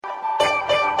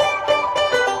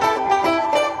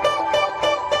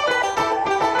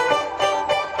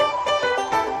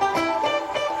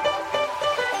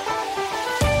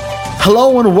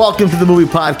Hello and welcome to the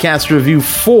movie podcast review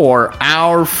for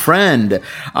Our Friend.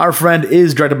 Our Friend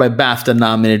is directed by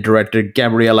BAFTA-nominated director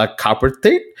Gabriela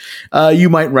Copperthwaite. You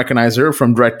might recognize her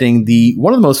from directing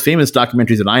one of the most famous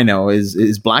documentaries that I know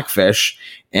is Blackfish.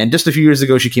 And just a few years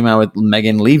ago, she came out with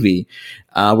Megan Levy,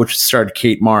 which starred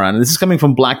Kate Mara. And this is coming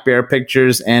from Black Bear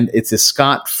Pictures, and it's a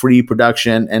Scott-free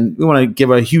production. And we want to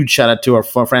give a huge shout out to our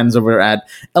friends over at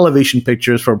Elevation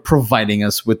Pictures for providing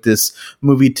us with this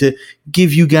movie to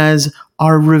give you guys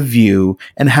our review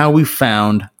and how we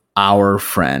found Our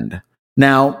Friend.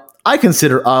 Now, I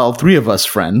consider all three of us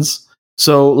friends.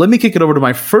 So let me kick it over to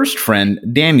my first friend,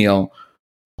 Daniel,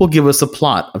 who'll give us a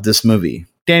plot of this movie.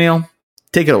 Daniel,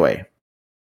 take it away.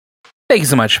 Thank you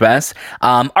so much, Bess.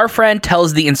 Our Friend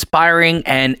tells the inspiring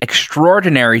and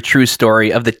extraordinary true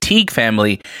story of the Teague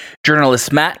family.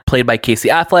 Journalist Matt, played by Casey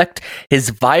Affleck, his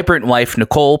vibrant wife,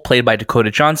 Nicole, played by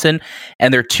Dakota Johnson,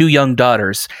 and their two young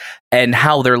daughters, and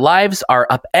how their lives are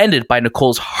upended by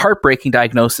Nicole's heartbreaking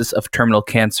diagnosis of terminal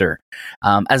cancer.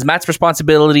 As Matt's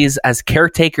responsibilities as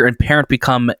caretaker and parent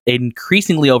become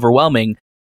increasingly overwhelming,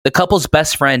 the couple's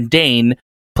best friend, Dane,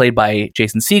 played by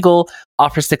Jason Segel,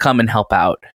 offers to come and help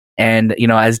out. And,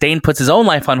 as Dane puts his own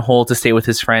life on hold to stay with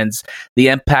his friends, the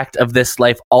impact of this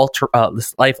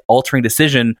life-altering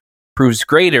decision proves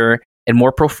greater and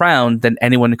more profound than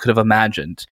anyone could have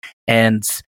imagined. And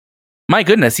my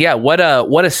goodness, yeah, what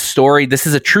a story. This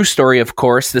is a true story, of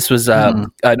course. This was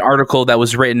an article that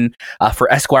was written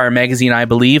for Esquire magazine, I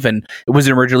believe, and it was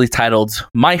originally titled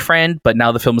My Friend, but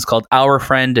now the film is called Our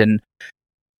Friend, and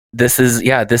this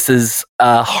is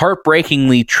a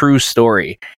heartbreakingly true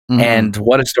story, and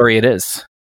what a story it is.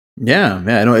 Yeah,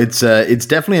 no, it's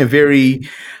definitely a very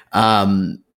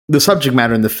the subject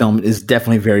matter in the film is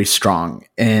definitely very strong,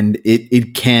 and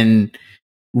it can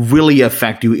really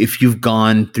affect you if you've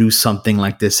gone through something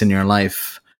like this in your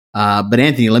life. But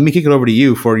Anthony, let me kick it over to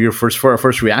you for our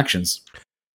first reactions.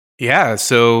 Yeah,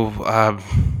 so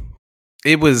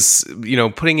it was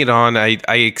putting it on. I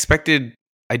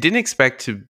didn't expect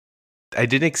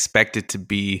it to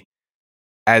be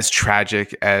as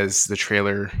tragic as the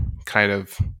trailer kind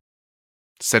of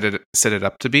set it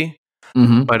up to be.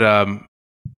 But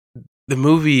the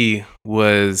movie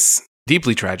was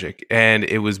deeply tragic, and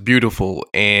it was beautiful,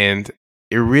 and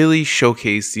it really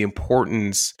showcased the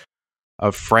importance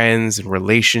of friends and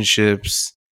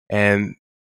relationships and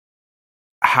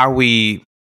how we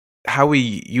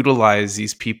utilize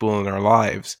these people in our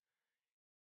lives.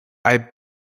 I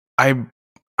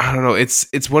don't know.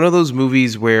 It's one of those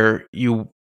movies where you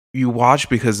watch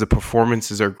because the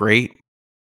performances are great,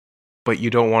 but you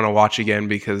don't want to watch again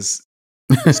because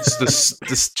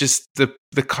the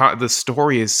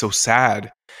story is so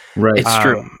sad. Right, it's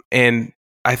true. And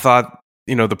I thought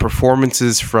the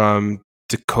performances from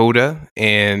Dakota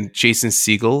and Jason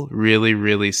Segel really,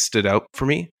 really stood out for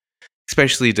me,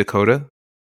 especially Dakota,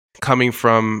 coming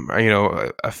from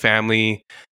a family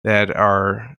that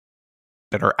are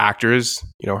actors.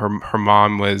 Her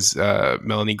mom was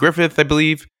Melanie Griffith, I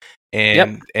believe,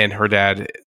 and her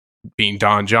dad being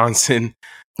Don Johnson.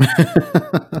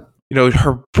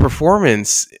 Her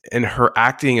performance and her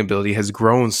acting ability has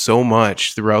grown so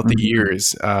much throughout the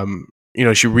years.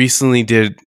 She recently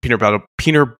did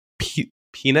Peanut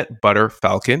Butter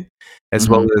Falcon, as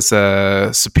well as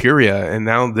Suspiria, and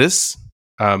now this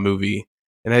movie.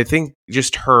 And I think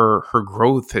just her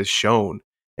growth has shown,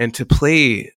 and to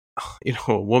play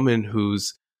a woman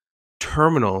who's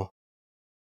terminal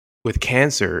with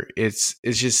cancer, it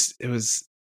was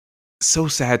so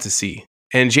sad to see.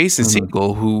 And Jason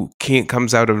Segel, who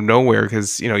comes out of nowhere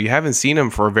because you haven't seen him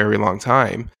for a very long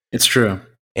time. It's true.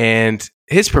 And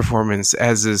his performance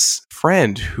as this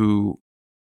friend who,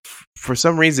 for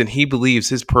some reason, he believes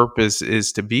his purpose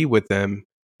is to be with them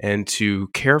and to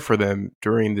care for them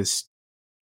during this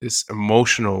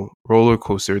emotional roller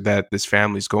coaster that this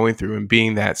family's going through, and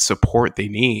being that support they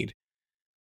need.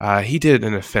 He did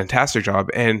a fantastic job,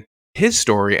 and his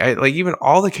story, even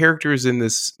all the characters in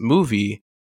this movie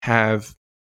have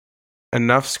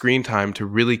enough screen time to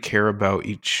really care about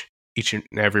each and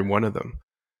every one of them.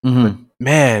 But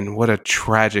man, what a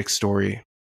tragic story.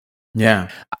 Yeah.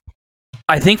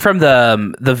 I think from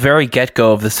the very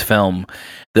get-go of this film,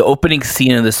 the opening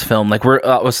scene of this film,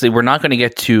 we're not going to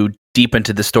get too deep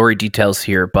into the story details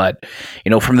here, but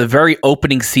from the very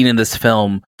opening scene in this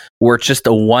film, where it's just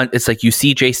it's like you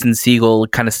see Jason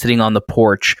Segel kind of sitting on the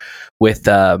porch with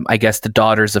I guess the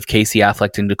daughters of Casey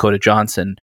Affleck and Dakota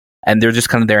Johnson, and they're just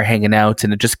kind of there hanging out,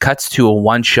 and it just cuts to a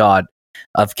one shot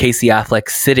of Casey Affleck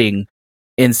sitting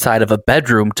inside of a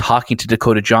bedroom talking to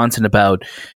Dakota Johnson about,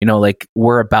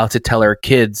 we're about to tell our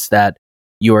kids that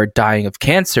you are dying of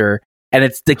cancer. and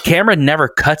it's the camera never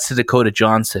cuts to Dakota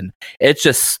Johnson. It's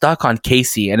just stuck on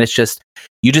Casey, and it's just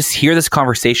you just hear this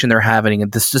conversation they're having,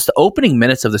 and this just the opening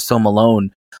minutes of the film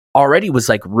alone already was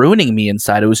like ruining me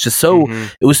inside. It was just so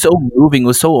it was so moving, it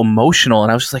was so emotional,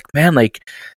 and I was just like, man, like,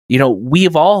 you know, we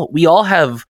all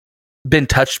have been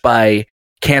touched by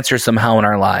cancer somehow in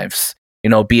our lives. You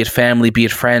know, be it family, be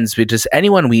it friends, be it just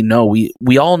anyone we know.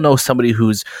 We all know somebody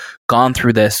who's gone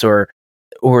through this or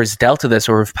has dealt with this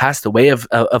or have passed away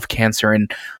of cancer.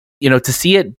 And, you know, to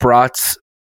see it brought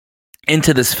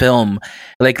into this film,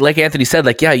 like Anthony said,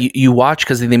 like, yeah, you watch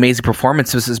because of the amazing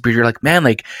performances, but you're like, man,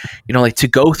 like, you know, like to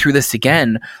go through this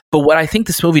again. But what I think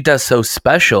this movie does so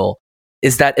special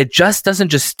is that it just doesn't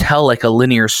just tell like a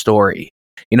linear story.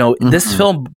 You know, this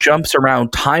film jumps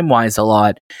around time-wise a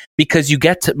lot because you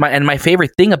get to my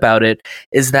favorite thing about it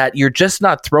is that you're just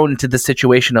not thrown into the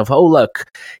situation of, oh,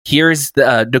 look, here's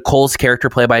Nicole's character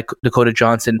played by Dakota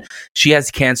Johnson. She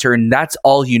has cancer and that's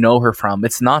all you know her from.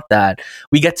 It's not that.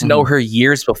 We get to know her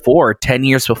years before, 10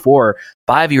 years before,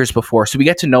 5 years before. So we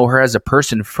get to know her as a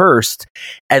person first,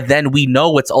 and then we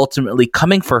know what's ultimately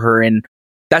coming for her. And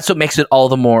that's what makes it all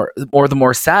the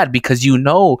more sad, because you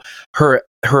know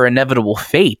her inevitable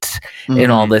fate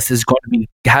in all this is going to be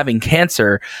having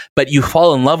cancer, but you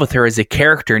fall in love with her as a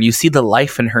character, and you see the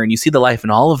life in her, and you see the life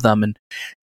in all of them,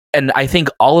 and I think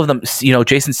all of them, you know,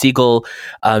 Jason Segel,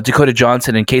 Dakota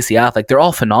Johnson, and Casey Affleck, they're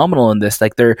all phenomenal in this.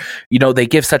 Like they're, you know, they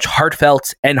give such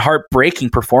heartfelt and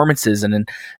heartbreaking performances, and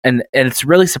it's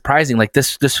really surprising. Like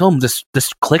this film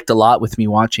just clicked a lot with me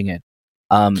watching it.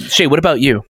 Shay, what about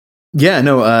you? Yeah,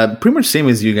 no, pretty much same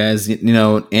as you guys. You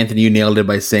know, Anthony, you nailed it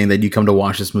by saying that you come to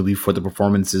watch this movie for the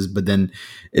performances, but then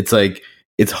it's like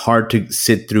it's hard to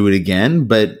sit through it again.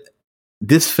 But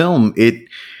this film,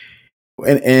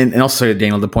 and also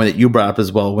Daniel, the point that you brought up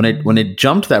as well, when it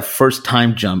jumped that first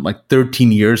time jump, like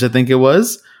 13 years, I think it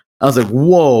was, I was like,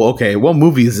 whoa, okay, what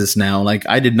movie is this now? Like,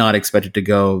 I did not expect it to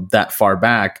go that far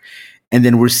back. And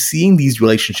then we're seeing these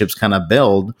relationships kind of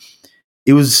build.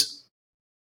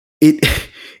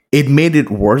 It made it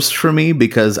worse for me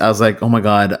because I was like, oh my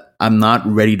God, I'm not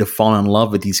ready to fall in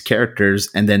love with these characters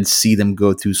and then see them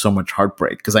go through so much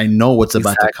heartbreak, because I know what's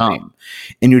about to come.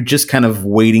 And you're just kind of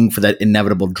waiting for that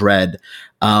inevitable dread.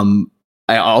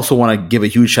 I also want to give a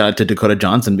huge shout out to Dakota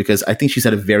Johnson, because I think she's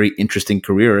had a very interesting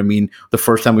career. I mean, the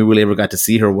first time we really ever got to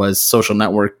see her was Social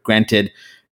Network, granted,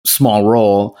 small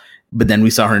role. But then we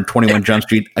saw her in 21 Jump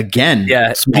Street again,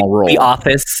 small role. The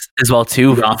Office as well,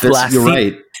 too. The Office, you're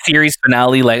right. Series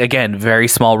finale, like, again, very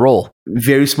small role.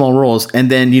 Very small roles. And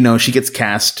then, you know, she gets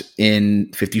cast in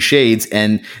 50 Shades,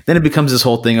 and then it becomes this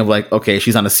whole thing of like, okay,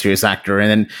 she's not a serious actor. And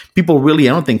then people really,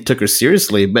 I don't think, took her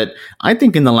seriously. But I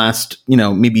think in the last, you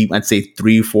know, maybe I'd say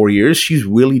 3-4 years, she's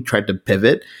really tried to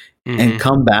pivot and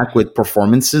come back with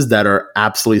performances that are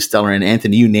absolutely stellar. And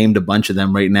Anthony, you named a bunch of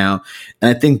them right now.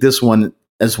 And I think this one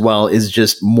as well is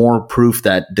just more proof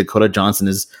that Dakota Johnson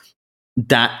is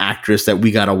that actress that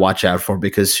we got to watch out for,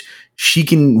 because she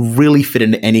can really fit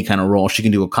into any kind of role. She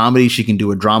can do a comedy, she can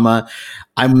do a drama.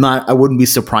 I wouldn't be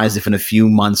surprised if in a few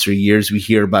months or years we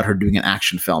hear about her doing an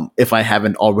action film, if I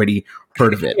haven't already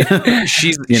heard of it.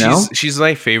 She's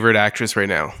my favorite actress right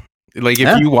now. Like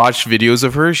if you watch videos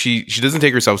of her, she doesn't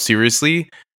take herself seriously.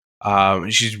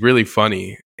 She's really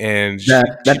funny. And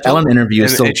that Ellen interview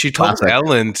is so and she told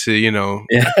Ellen to,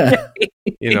 where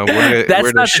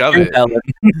to shove it.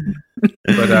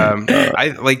 But I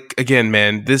like, again,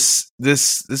 man, this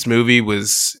movie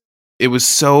it's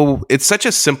such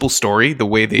a simple story, the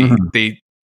way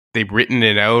they've written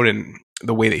it out and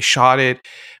the way they shot it,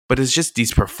 but it's just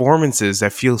these performances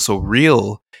that feel so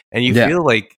real, and you feel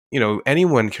like, you know,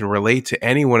 anyone can relate to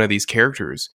any one of these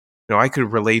characters. You know, I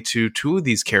could relate to two of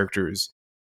these characters.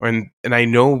 And I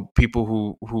know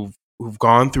people who've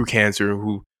gone through cancer,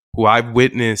 who I've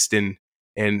witnessed and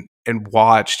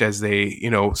watched as they, you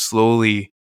know,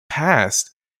 slowly passed.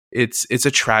 It's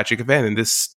a tragic event, and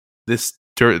this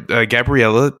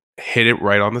Gabriella hit it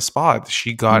right on the spot.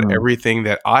 She got everything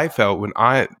that I felt when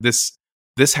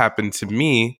this happened to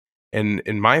me and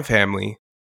in my family.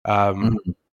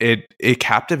 It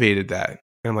captivated that.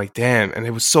 And I'm like, damn. And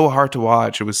it was so hard to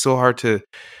watch. It was so hard to.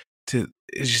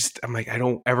 It's just, I'm like, I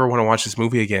don't ever want to watch this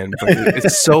movie again, but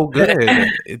it's so good.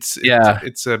 It's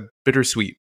a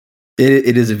bittersweet.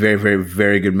 It is a very, very,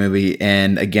 very good movie.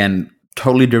 And again,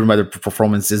 totally driven by the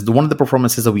performances. One of the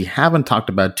performances that we haven't talked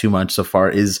about too much so far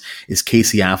is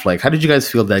Casey Affleck. How did you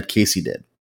guys feel that Casey did?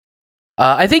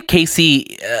 I think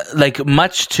Casey, like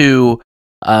much to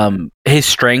his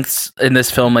strengths in this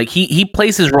film, like he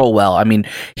plays his role well. I mean,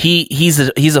 he's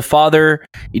a father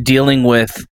dealing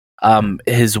with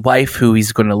his wife, who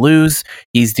he's going to lose.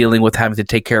 He's dealing with having to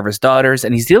take care of his daughters,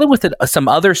 and he's dealing with some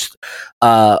other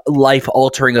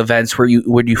life-altering events where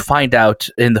you find out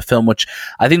in the film, which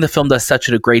I think the film does such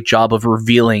a great job of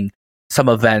revealing some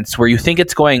events where you think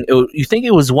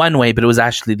it was one way, but it was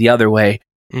actually the other way.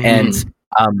 Mhm. And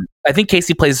I think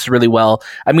Casey plays this really well.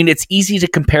 I mean, it's easy to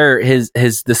compare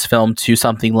this film to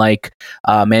something like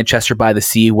Manchester by the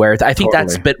Sea, where I think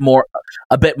that's a bit more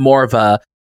of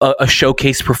a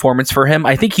showcase performance for him.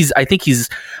 I think he's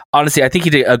honestly, I think he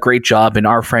did a great job in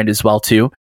Our Friend as well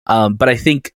too. But I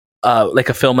think like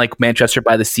a film like Manchester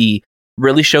by the Sea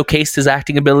really showcased his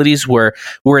acting abilities. Where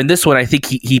in this one, I think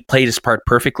he played his part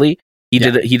perfectly. He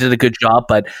did a good job,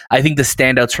 but I think the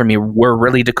standouts for me were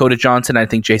really Dakota Johnson. I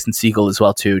think Jason Segel as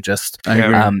well too.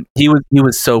 He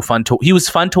was so fun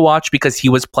to watch because he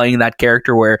was playing that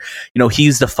character where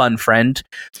he's the fun friend,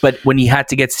 but when he had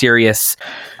to get serious,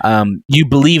 you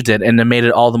believed it, and it made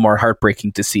it all the more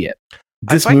heartbreaking to see it.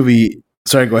 This movie.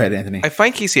 Sorry, go ahead, Anthony. I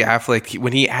find Casey Affleck,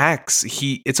 when he acts,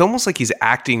 it's almost like he's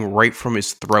acting right from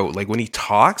his throat. Like when he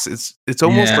talks, it's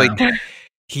almost like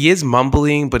he is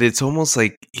mumbling, but it's almost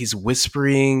like he's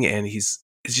whispering, and it's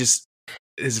just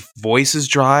his voice is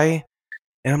dry.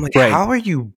 And I'm like, how are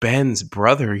you Ben's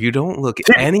brother? You don't look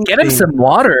anything. Get him some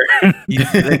water.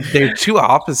 They're too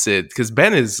opposite, because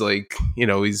Ben is like,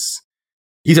 he's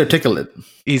articulate.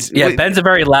 Ben's a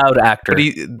very loud actor.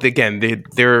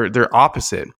 But they're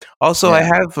opposite. Also,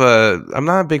 I'm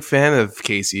not a big fan of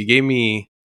Casey. He gave me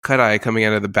cut eye coming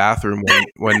out of the bathroom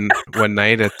one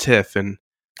night at TIFF, and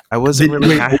I wasn't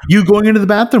really happy. You going into the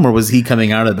bathroom, or was he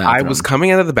coming out of the bathroom? I was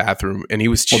coming out of the bathroom, and he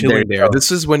was chilling there.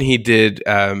 This is when he did,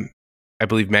 I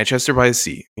believe, Manchester by the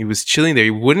Sea. He was chilling there.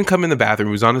 He wouldn't come in the bathroom.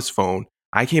 He was on his phone.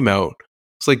 I came out.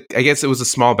 It's like, I guess it was a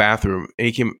small bathroom,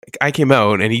 and I came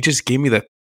out, and he just gave me the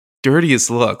dirtiest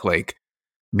look. Like,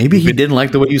 maybe he didn't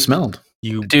like the way you smelled.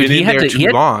 You've been in there too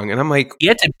long, and I'm like, he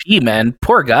had to pee, man.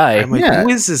 Poor guy. I'm like, who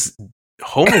is this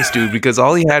homeless dude? Because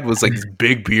all he had was like this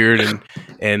big beard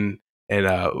and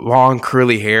long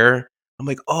curly hair. I'm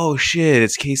like, oh shit,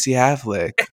 it's Casey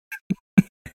Affleck.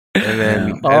 And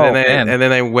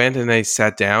then I went and I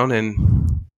sat down,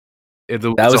 and it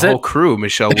was a whole crew.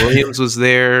 Michelle Williams was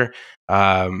there.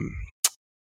 Matt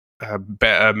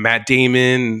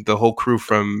Damon, the whole crew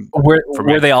from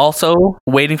were they also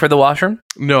waiting for the washroom?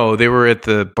 No, they were at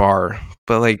the bar.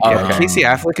 But Casey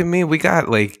Affleck and me, we got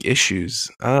like issues.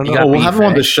 I don't know. We'll have him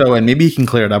on the show, and maybe he can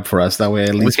clear it up for us. That way,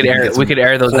 at least we could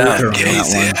air those out.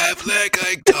 Casey Affleck,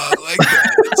 I talk like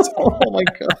this. Oh my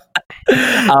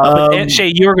god.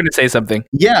 Shay, you were going to say something.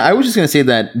 Yeah, I was just going to say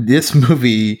that this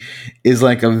movie is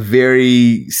like a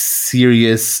very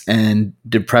serious and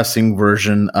depressing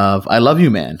version of I Love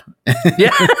You, Man.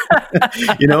 Yeah.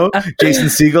 Jason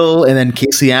Segel and then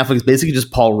Casey Affleck is basically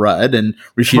just Paul Rudd and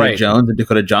Rashida Jones and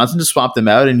Dakota Johnson. Just swap them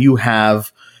out, and you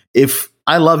have, if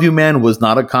I Love You, Man was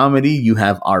not a comedy, you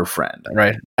have Our Friend.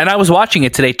 Right. And I was watching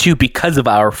it today too because of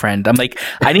Our Friend. I'm like,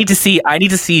 I need to see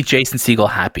Jason Segel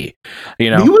happy. He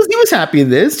was happy in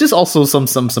this. Just also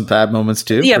some bad moments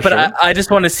too. Yeah, but sure. I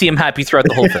just want to see him happy throughout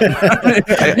the whole film.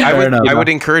 I would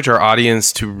encourage our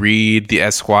audience to read the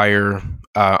Esquire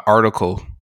article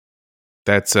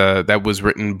that was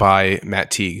written by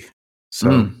Matt Teague.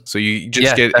 So you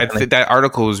just get that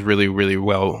article is really, really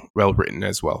well written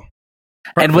as well.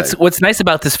 And what's nice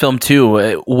about this film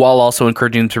too, while also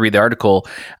encouraging them to read the article,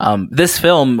 this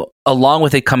film, along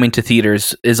with it coming to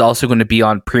theaters, is also going to be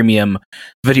on premium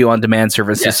video on demand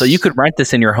services. Yes. So you could rent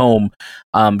this in your home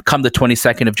come the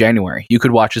 22nd of January. You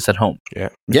could watch this at home. Yeah.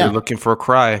 If you're looking for a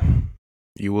cry,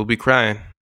 you will be crying.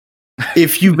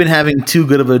 If you've been having too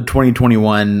good of a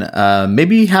 2021,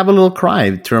 maybe have a little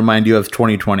cry to remind you of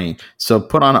 2020. So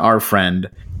put on Our Friend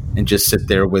and just sit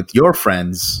there with your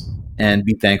friends and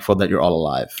be thankful that you're all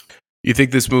alive. You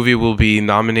think this movie will be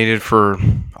nominated for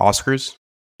Oscars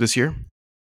this year?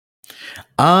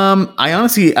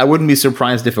 I wouldn't be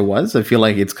surprised if it was. I feel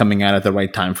like it's coming out at the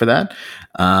right time for that.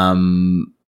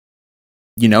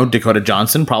 Dakota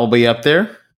Johnson probably up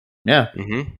there. Yeah.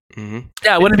 Mm-hmm. Mm-hmm.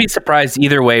 Yeah, I wouldn't be surprised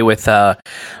either way with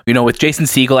with Jason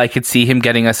Segel. I could see him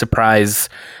getting a surprise,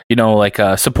 like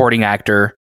a supporting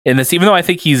actor in this, even though I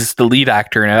think he's the lead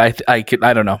actor. And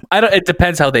I don't know. It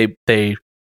depends how they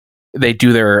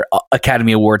do their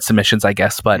Academy Award submissions, I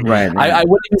guess. But right. I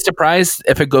wouldn't be surprised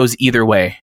if it goes either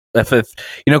way. Because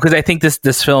I think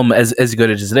this film, as good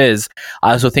as it is,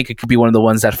 I also think it could be one of the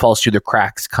ones that falls through the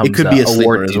cracks. It could be a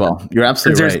award as well. You're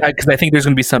absolutely right. Because I think there's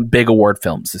going to be some big award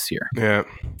films this year. Yeah,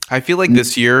 I feel like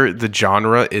this year the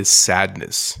genre is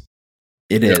sadness.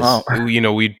 It is.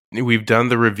 We've done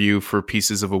the review for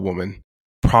Pieces of a Woman,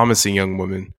 Promising Young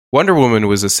Woman, Wonder Woman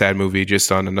was a sad movie,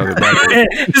 just on another level.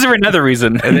 This is for another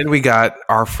reason. And then we got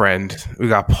Our Friend, we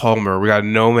got Palmer, we got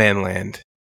Nomad's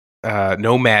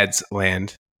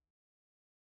Land,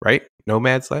 right?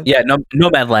 Nomad's Land. Yeah,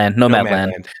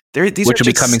 Nomadland. These Which are will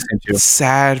be just coming soon too.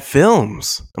 sad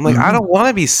films. I'm like, I don't want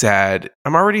to be sad.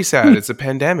 I'm already sad. It's a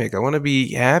pandemic. I want to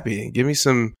be happy. Give me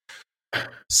some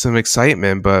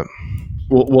excitement, but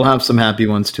We'll have some happy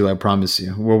ones too. I promise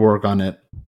you. We'll work on it.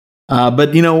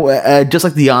 But just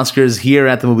like the Oscars here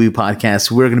at the Movie Podcast,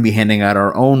 we're going to be handing out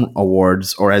our own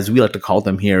awards, or as we like to call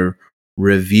them here,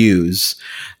 reviews.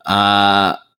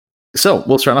 So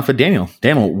we'll start off with Daniel.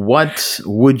 Daniel, what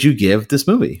would you give this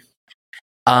movie?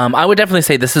 I would definitely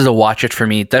say this is a watch it for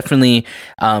me. Definitely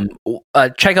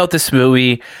check out this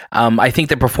movie. I think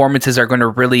the performances are going to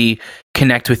really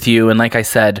connect with you. And like I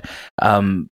said,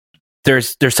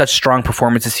 there's such strong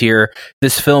performances here.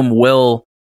 This film will,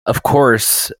 of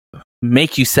course,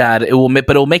 make you sad. But it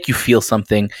will make you feel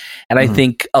something. And I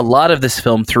think a lot of this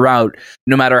film throughout,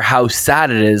 no matter how sad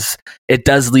it is, it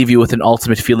does leave you with an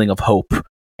ultimate feeling of hope.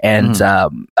 And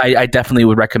I definitely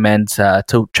would recommend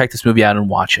to check this movie out and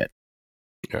watch it.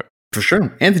 Yeah, for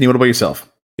sure. Anthony, what about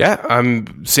yourself? Yeah,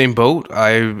 I'm same boat.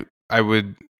 I'm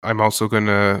also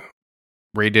gonna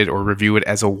rate it or review it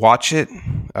as a watch it.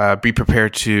 Be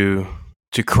prepared to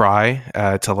cry,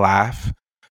 to laugh,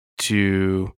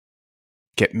 to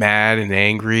get mad and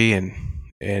angry,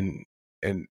 and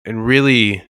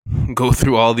really go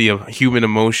through all the human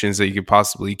emotions that you could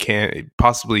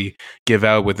possibly give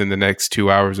out within the next 2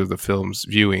 hours of the film's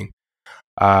viewing.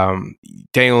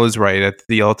 Daniel is right. That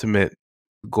the ultimate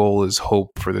goal is hope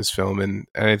for this film, and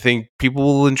I think people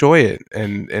will enjoy it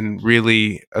and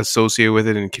really associate with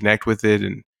it and connect with it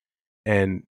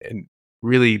and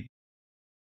really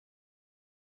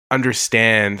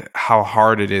understand how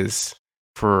hard it is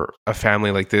for a family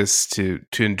like this to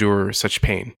endure such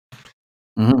pain.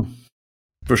 Mm-hmm.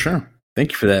 For sure.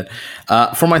 Thank you for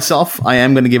that. For myself, I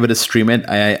am going to give it a stream it.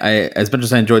 I as much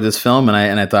as I enjoyed this film and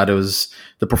I thought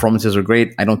the performances are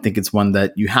great, I don't think it's one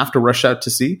that you have to rush out to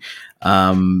see.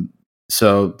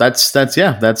 So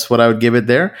that's what I would give it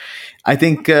there. I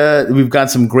think we've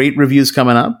got some great reviews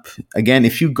coming up. Again,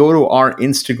 if you go to our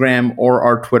Instagram or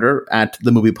our Twitter at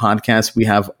The Movie Podcast, we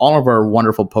have all of our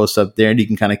wonderful posts up there, and you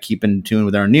can kind of keep in tune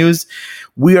with our news.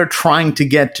 We are trying to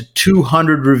get to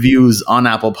 200 reviews on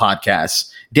Apple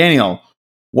Podcasts. Daniel,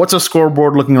 what's our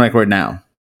scoreboard looking like right now?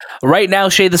 Right now,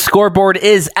 Shay, the scoreboard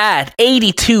is at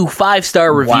 82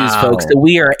 5-star reviews, folks. So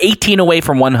we are 18 away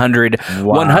from 100,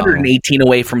 118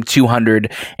 away from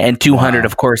 200, and 200,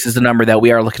 of course, is the number that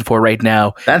we are looking for right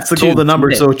now. That's the golden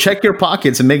number. So check your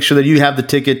pockets and make sure that you have the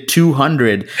ticket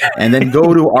 200, and then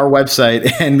go to our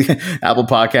website and Apple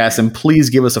Podcasts, and please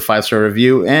give us a 5-star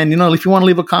review. And, if you want to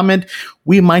leave a comment,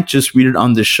 we might just read it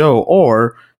on the show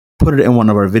or put it in one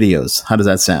of our videos. How does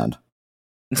that sound?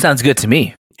 It sounds good to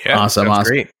me. Yeah, awesome.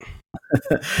 Great.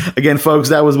 Again, folks,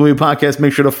 that was Movie Podcast.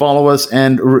 Make sure to follow us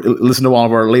and listen to all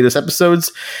of our latest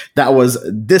episodes. That was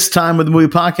This Time with the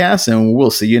Movie Podcast, and we'll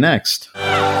see you next.